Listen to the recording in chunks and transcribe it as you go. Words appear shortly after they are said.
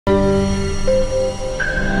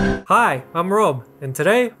Hi, I'm Rob, and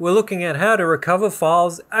today we're looking at how to recover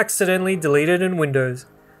files accidentally deleted in Windows.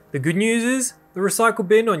 The good news is, the recycle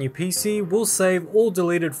bin on your PC will save all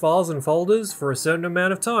deleted files and folders for a certain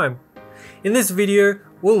amount of time. In this video,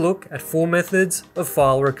 we'll look at 4 methods of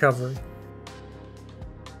file recovery.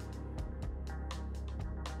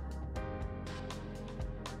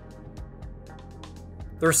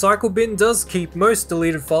 The recycle bin does keep most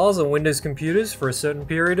deleted files on Windows computers for a certain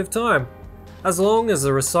period of time, as long as the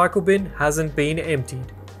recycle bin hasn't been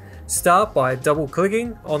emptied. Start by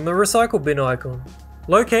double-clicking on the recycle bin icon.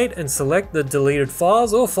 Locate and select the deleted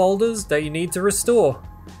files or folders that you need to restore.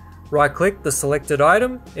 Right-click the selected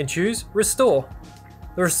item and choose Restore.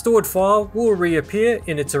 The restored file will reappear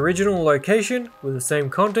in its original location with the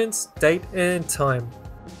same contents, date and time.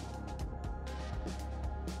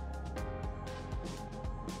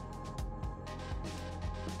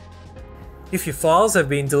 If your files have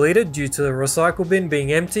been deleted due to the recycle bin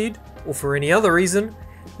being emptied, or for any other reason,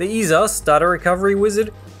 the EaseUS data recovery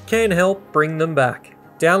wizard can help bring them back.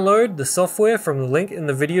 Download the software from the link in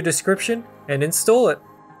the video description and install it.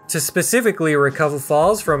 To specifically recover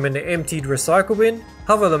files from an emptied recycle bin,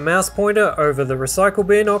 hover the mouse pointer over the recycle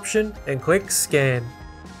bin option and click Scan.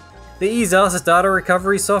 The EaseUS data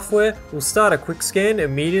recovery software will start a quick scan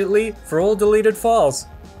immediately for all deleted files,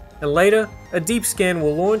 and later a deep scan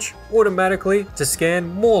will launch automatically to scan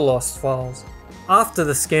more lost files. After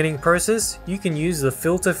the scanning process, you can use the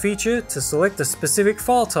filter feature to select a specific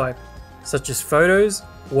file type, such as photos,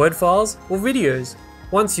 Word files, or videos.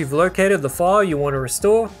 Once you've located the file you want to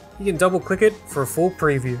restore, you can double click it for a full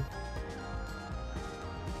preview.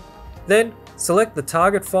 Then select the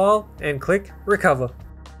target file and click Recover.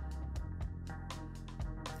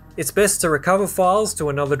 It's best to recover files to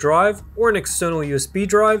another drive or an external USB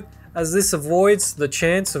drive, as this avoids the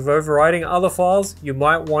chance of overwriting other files you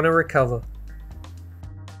might want to recover.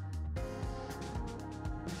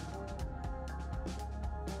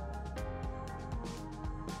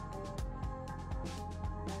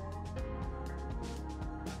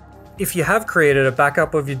 If you have created a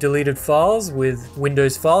backup of your deleted files with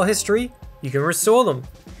Windows file history, you can restore them.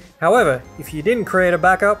 However, if you didn't create a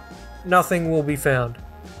backup, nothing will be found.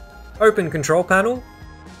 Open Control Panel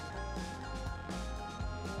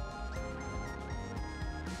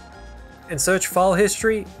and search File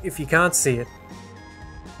History if you can't see it.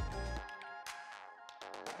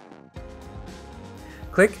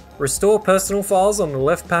 Click Restore Personal Files on the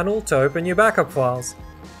left panel to open your backup files.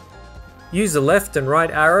 Use the left and right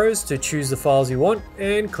arrows to choose the files you want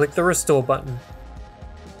and click the Restore button.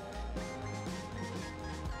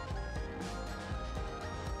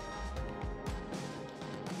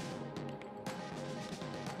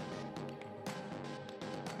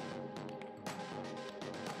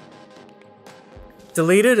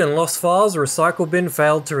 Deleted and lost files recycle bin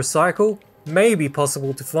failed to recycle may be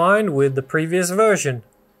possible to find with the previous version.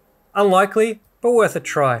 Unlikely, but worth a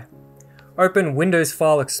try. Open Windows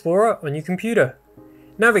File Explorer on your computer.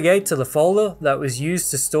 Navigate to the folder that was used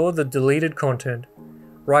to store the deleted content.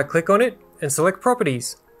 Right-click on it and select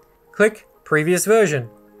Properties. Click Previous Version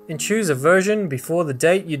and choose a version before the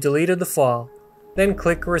date you deleted the file. Then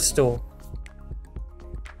click Restore.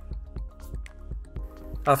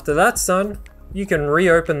 After that's done, you can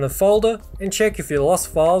reopen the folder and check if your lost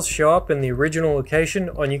files show up in the original location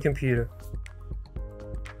on your computer.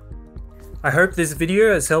 I hope this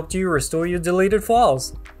video has helped you restore your deleted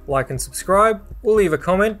files. Like and subscribe, or leave a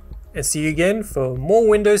comment, and see you again for more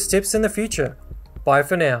Windows tips in the future. Bye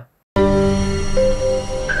for now.